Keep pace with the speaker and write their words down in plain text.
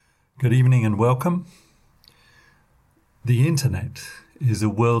Good evening and welcome. The internet is a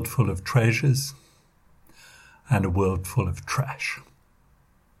world full of treasures and a world full of trash.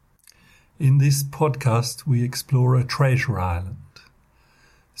 In this podcast, we explore a treasure island,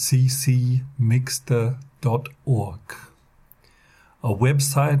 ccmixter.org, a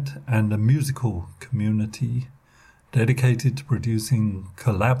website and a musical community dedicated to producing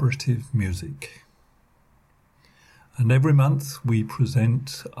collaborative music. And every month we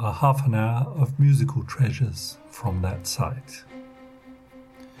present a half an hour of musical treasures from that site.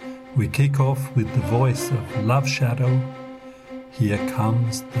 We kick off with the voice of Love Shadow, Here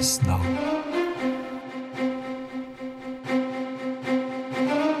Comes the Snow.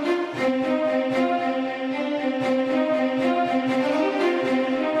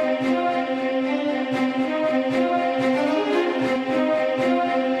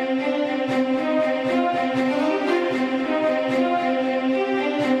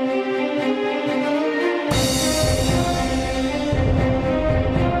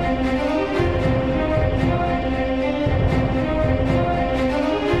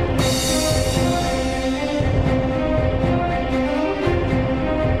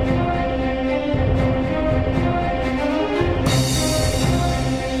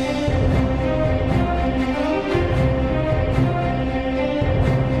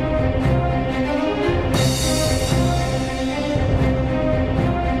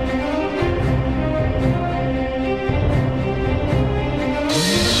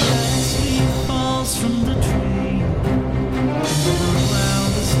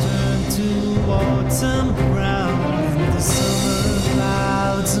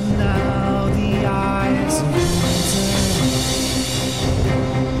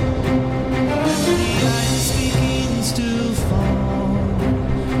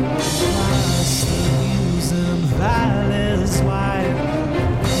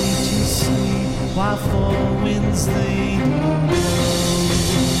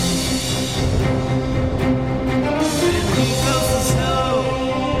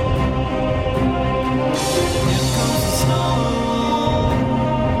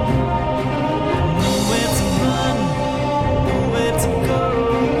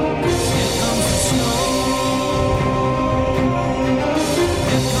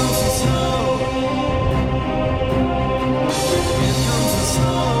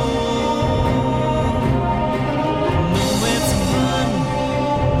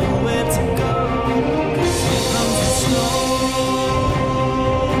 Nowhere to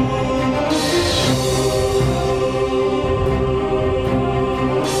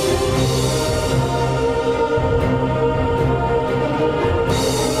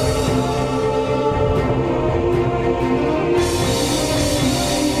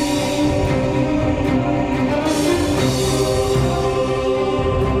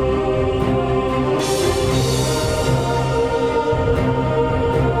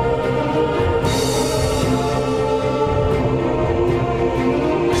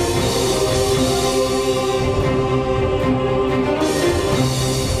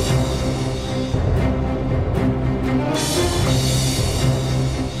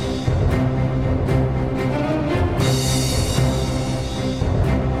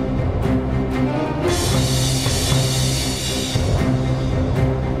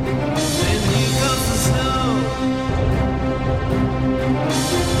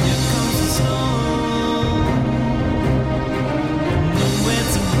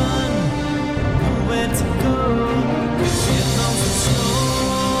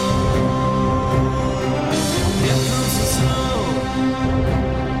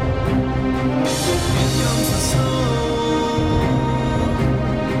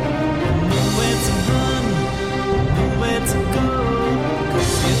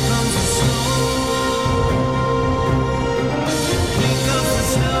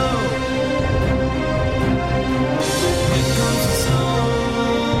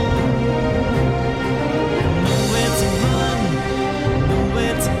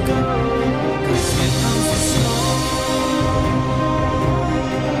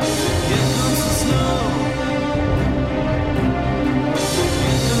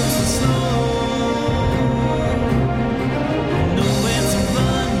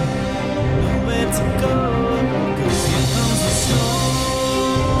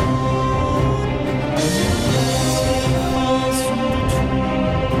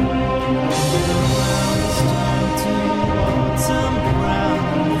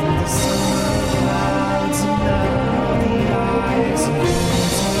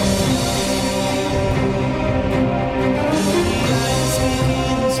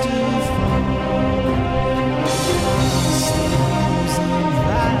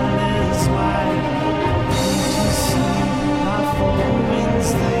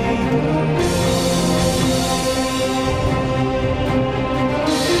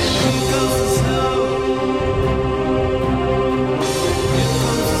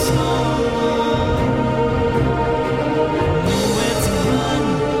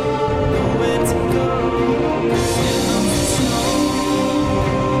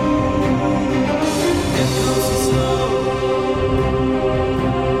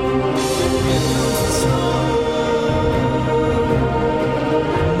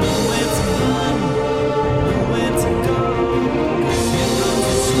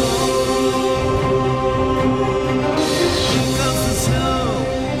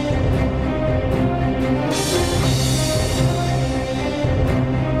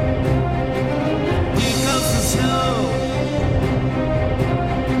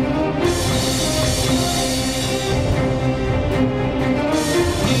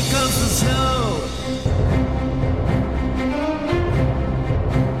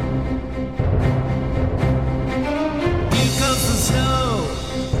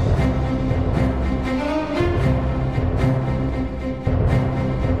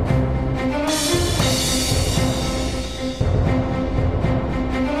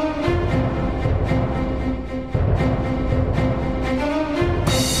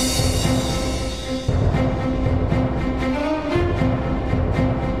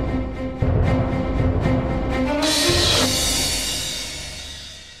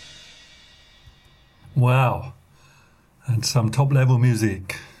some top-level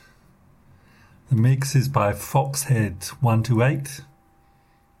music. The mix is by Foxhead128.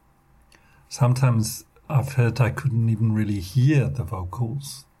 Sometimes I've heard I couldn't even really hear the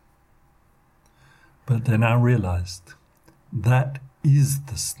vocals. But then I realized that is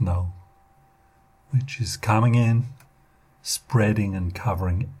the snow, which is coming in, spreading and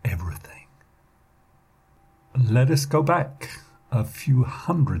covering everything. Let us go back a few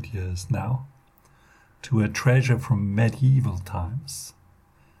hundred years now to a treasure from medieval times.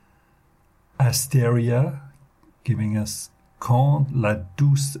 Asteria giving us Quand la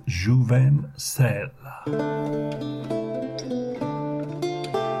douce Jouvencelle.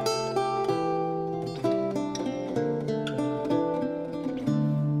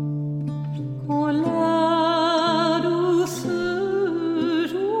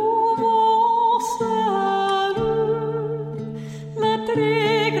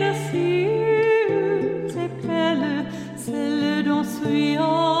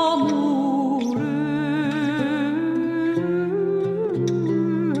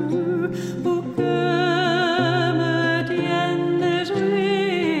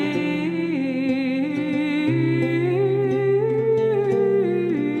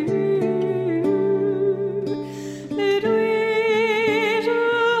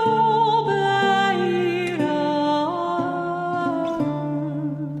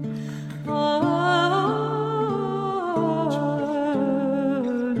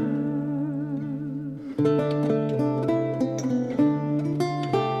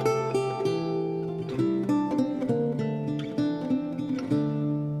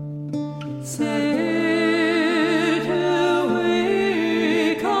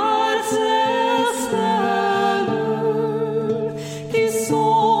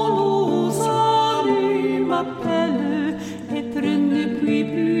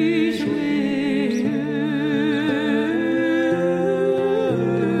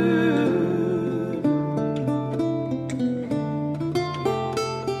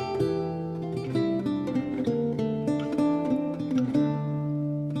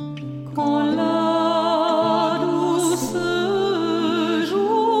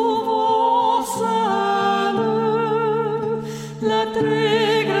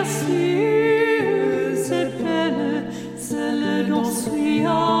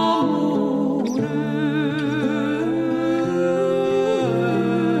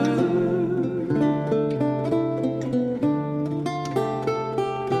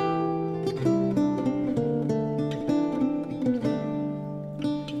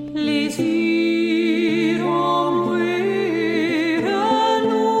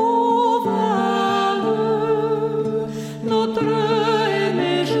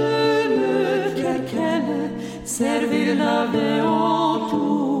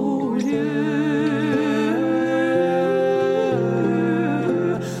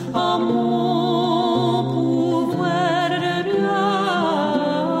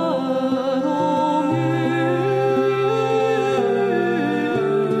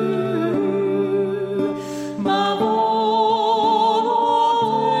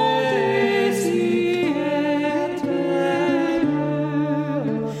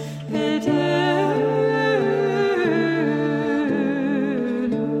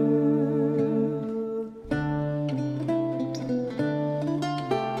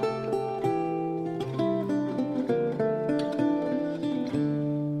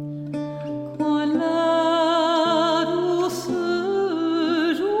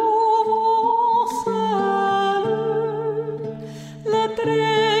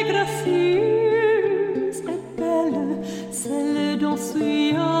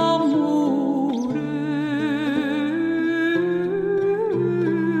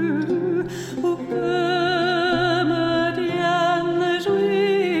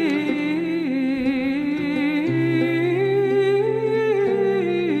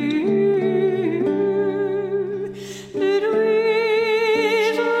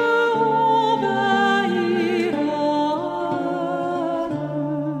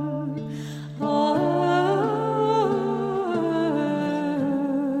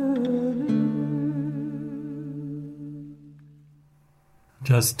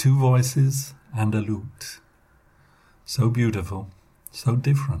 Just two voices and a lute. So beautiful, so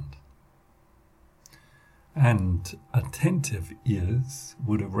different. And attentive ears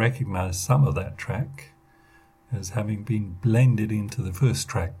would have recognized some of that track as having been blended into the first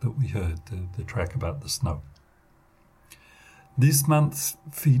track that we heard, the track about the snow. This month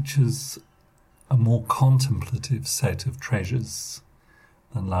features a more contemplative set of treasures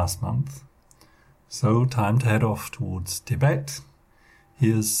than last month. So time to head off towards Tibet.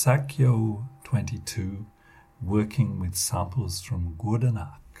 Here's Sakyo 22 working with samples from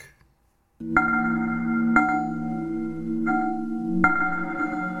Goerdenack.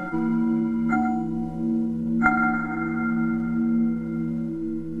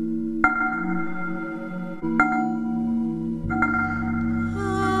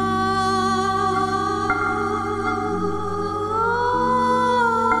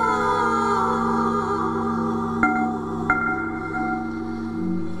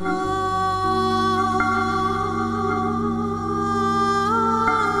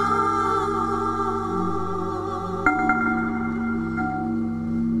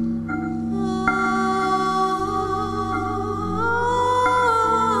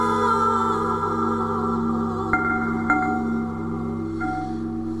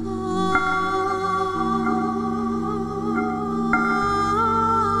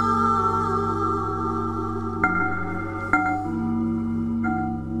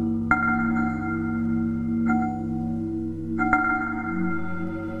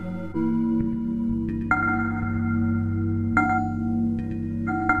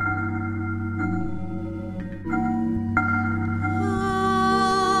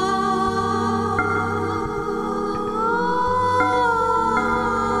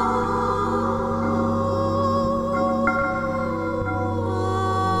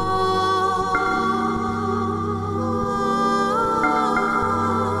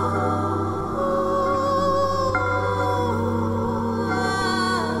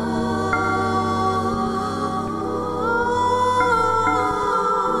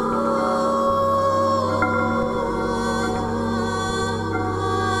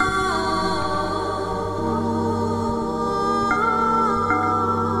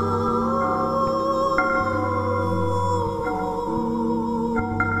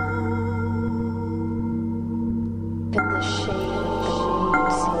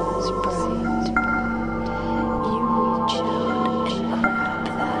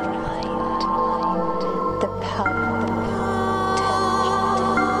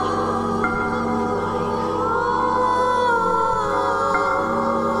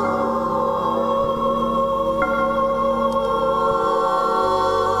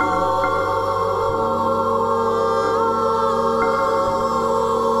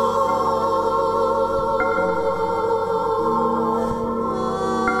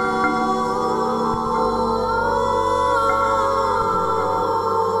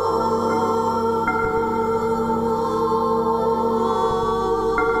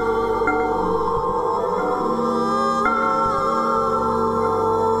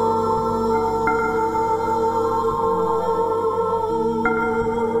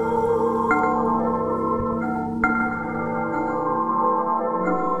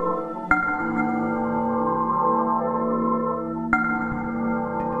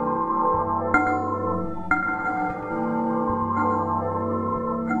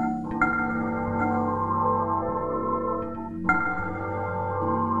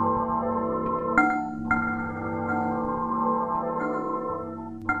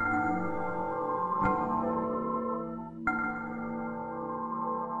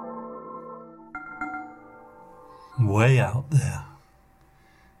 Way Out There.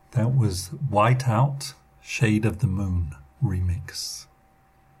 That was White Out, Shade of the Moon remix.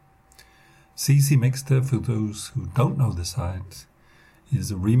 CC Mixter, for those who don't know the site,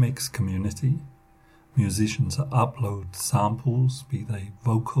 is a remix community. Musicians upload samples, be they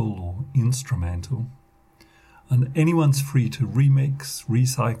vocal or instrumental, and anyone's free to remix,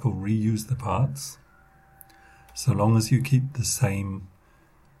 recycle, reuse the parts, so long as you keep the same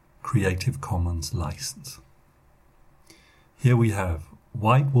Creative Commons license. Here we have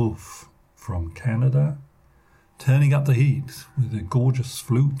White Wolf from Canada, turning up the heat with a gorgeous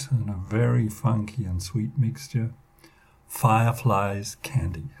flute and a very funky and sweet mixture, Fireflies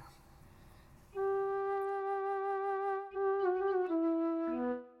Candy.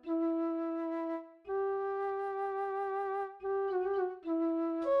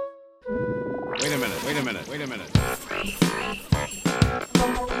 Wait a minute.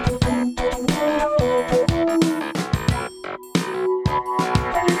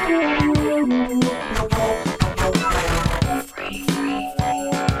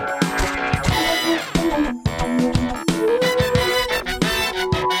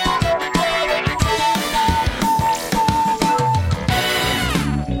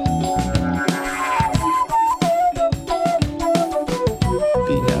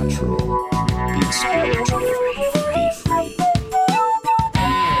 Be natural, be spiritual, be free.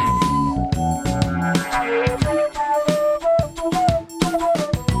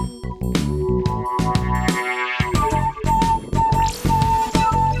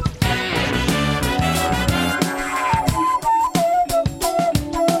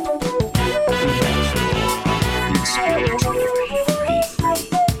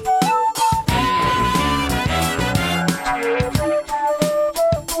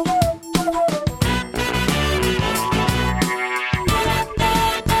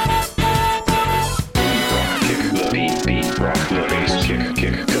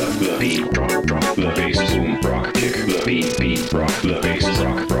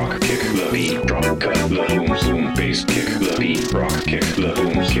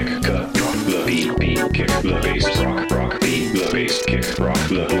 kick, rock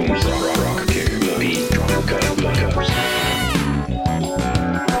the boom, rock, kick the beat, drop, cut the cuts.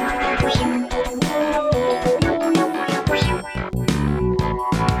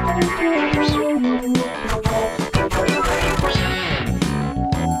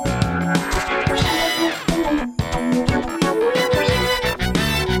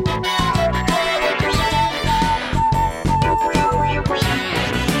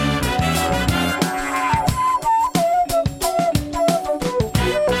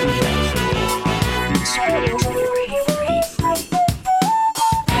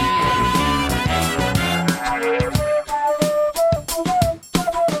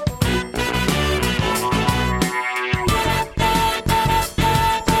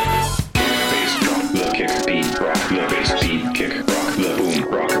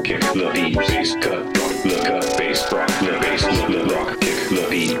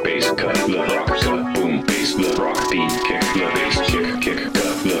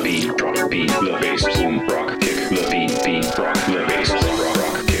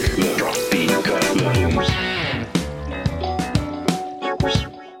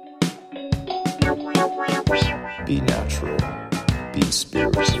 Be natural, be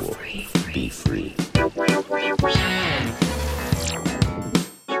spiritual, be free.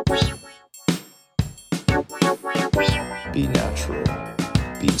 Be natural,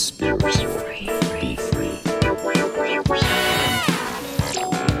 be spiritual, be free.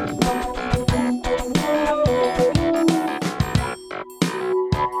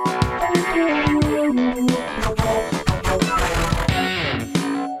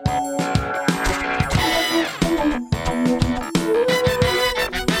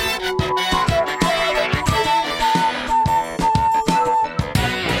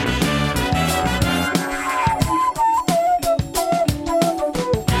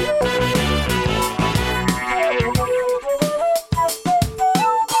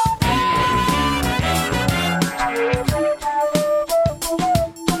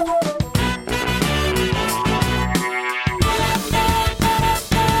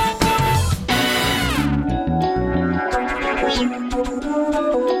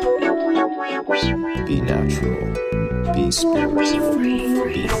 Be natural, be spiritual, be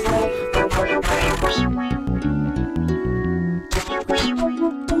free.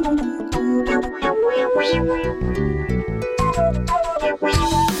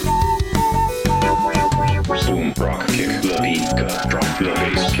 Boom, rock, kick the beat, cut, drop the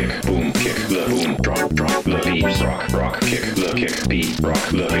bass, kick, boom, kick the boom, drop the beat, rock, kick the kick, beat, rock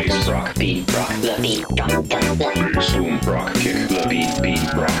the bass, rock, beat, rock the beat, drop the bass, boom, rock, kick the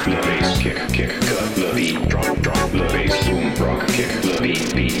beat, rock the bass, kick, cut the beat, drop the bass, boom, rock, kick the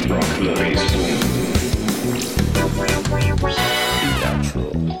beat, rock the bass, boom. Be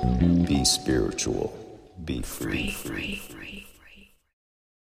natural, be spiritual, be free.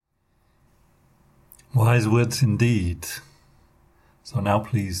 Wise words indeed. So now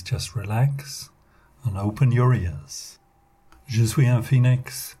please just relax and open your ears. Je suis un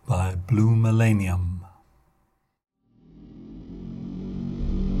phoenix by Blue Millennium.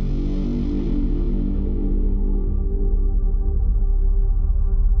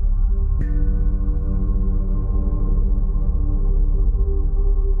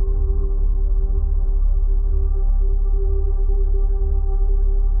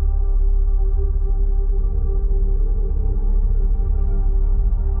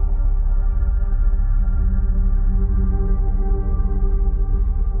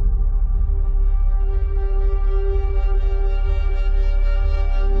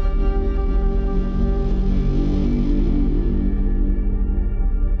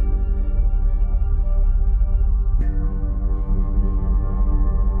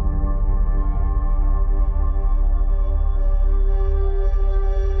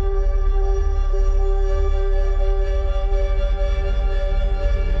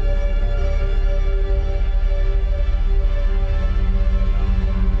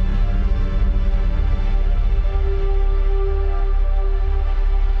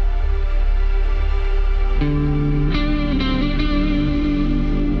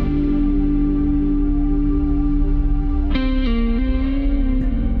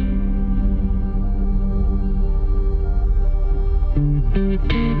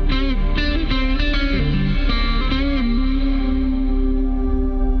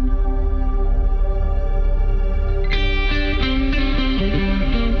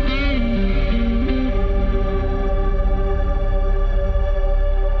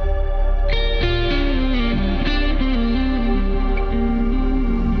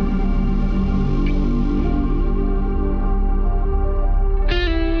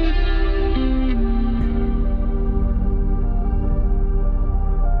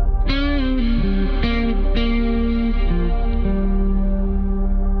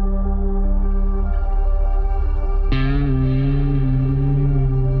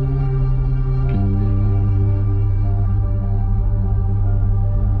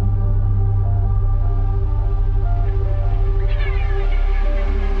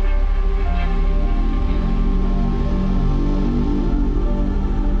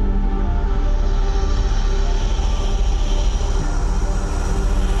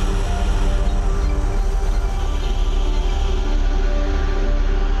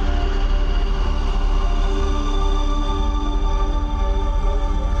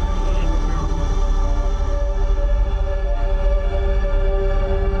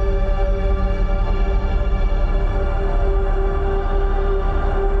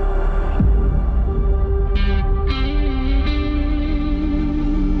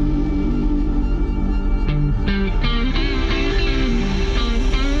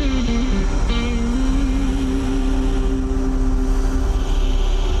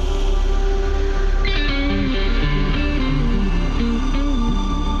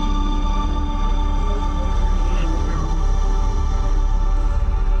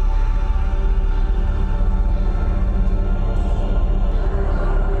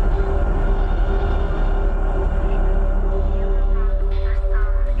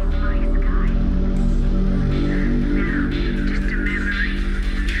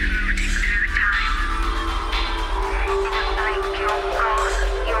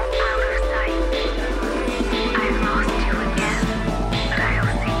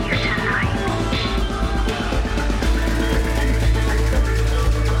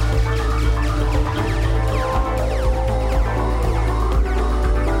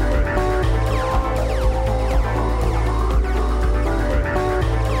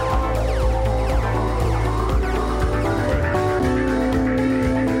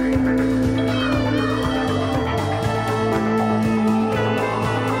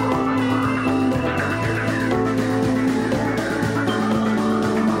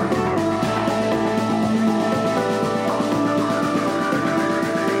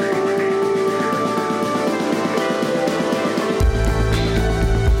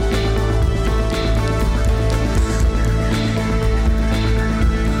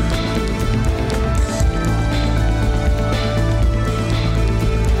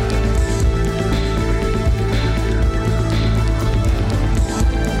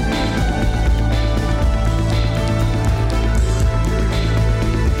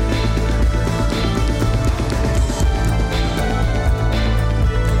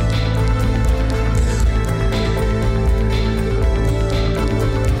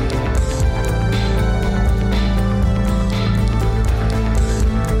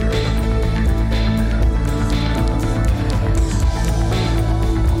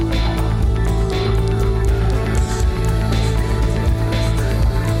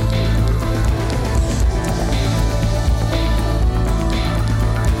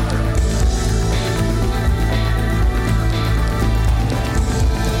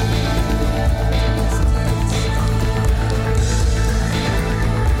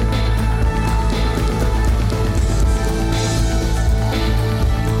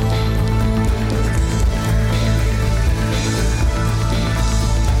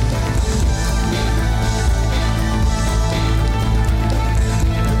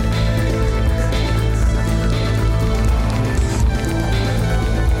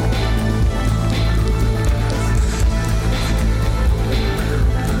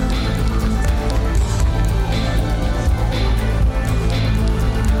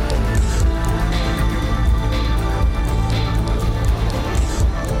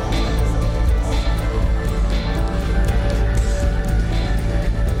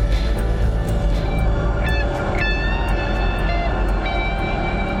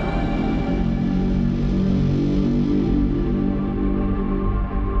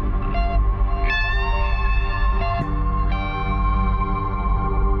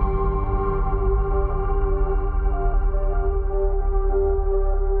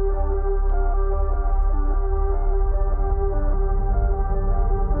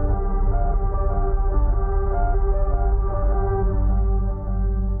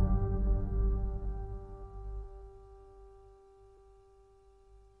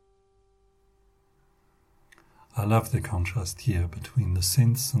 I love the contrast here between the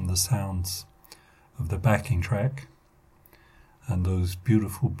synths and the sounds of the backing track and those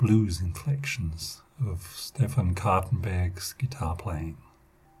beautiful blues inflections of Stefan Kartenberg's guitar playing.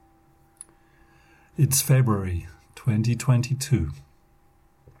 It's February 2022.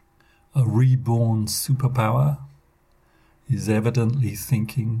 A reborn superpower is evidently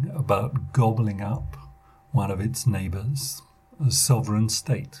thinking about gobbling up one of its neighbors, a sovereign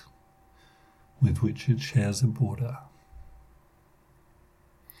state with which it shares a border.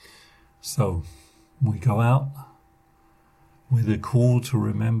 So we go out with a call to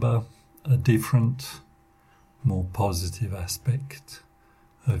remember a different, more positive aspect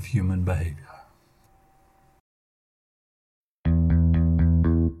of human behavior.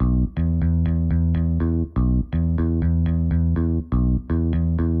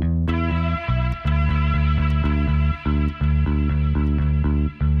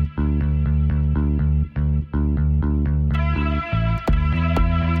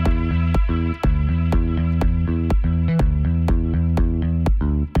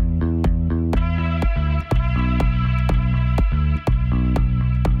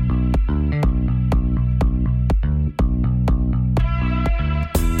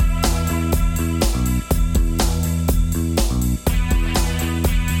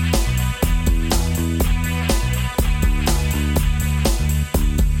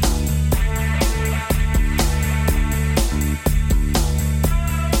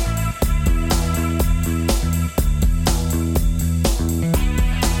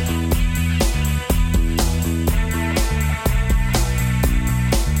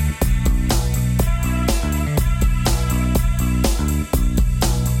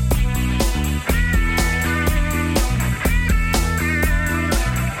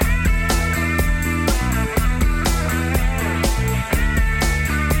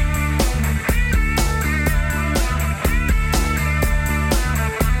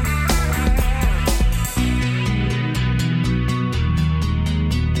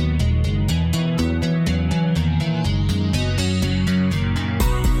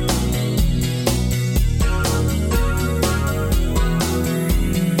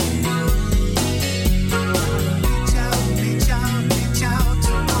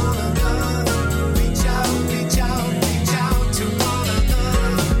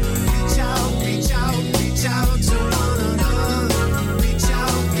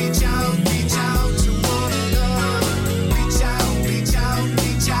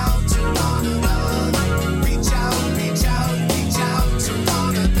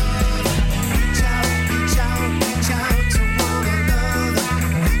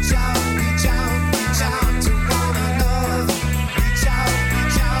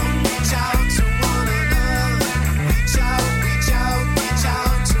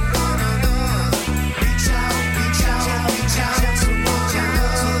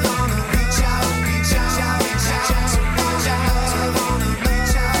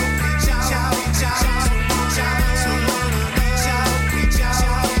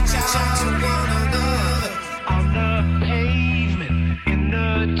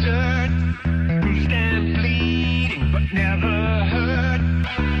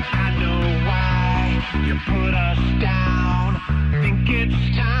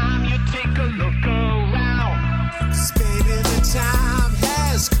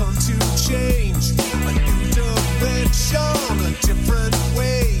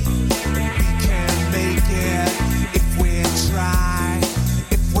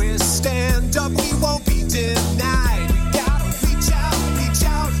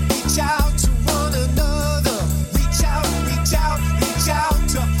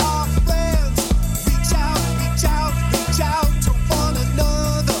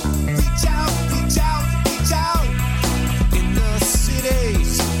 Reach out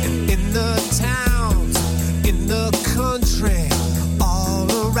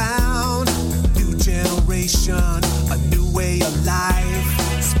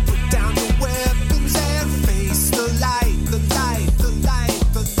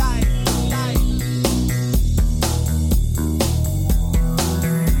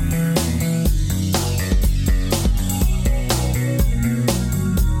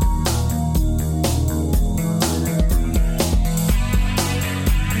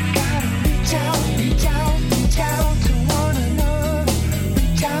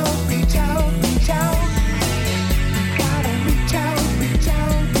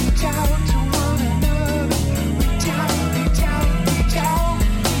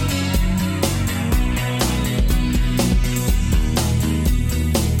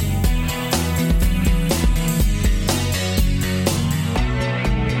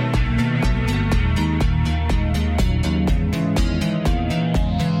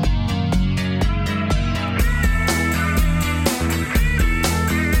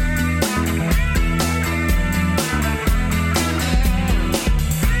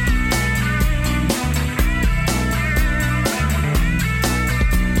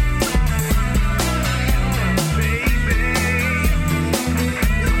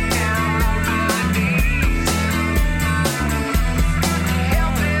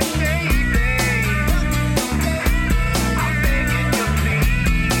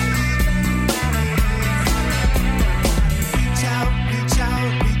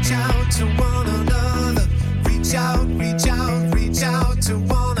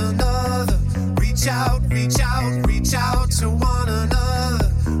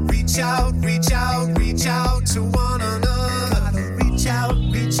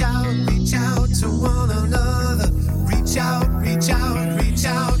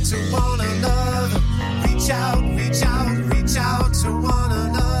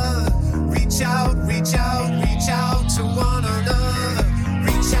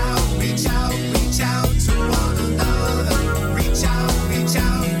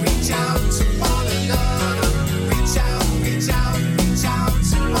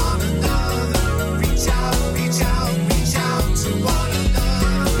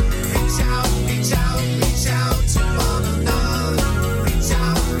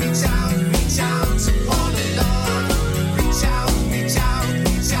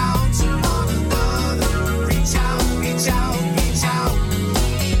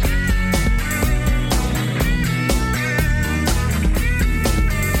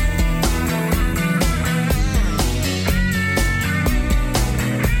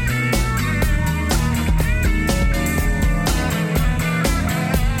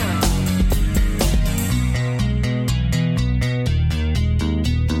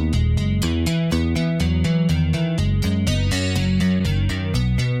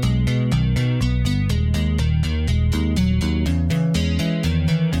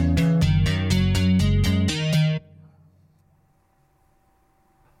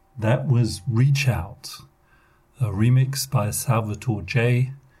That was Reach Out, a remix by Salvatore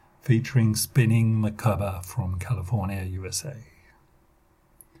J, featuring Spinning Macabre from California, USA.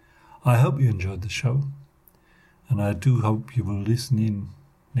 I hope you enjoyed the show, and I do hope you will listen in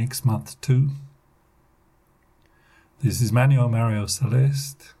next month too. This is Manuel Mario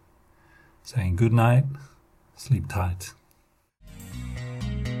Celeste saying good night, sleep tight.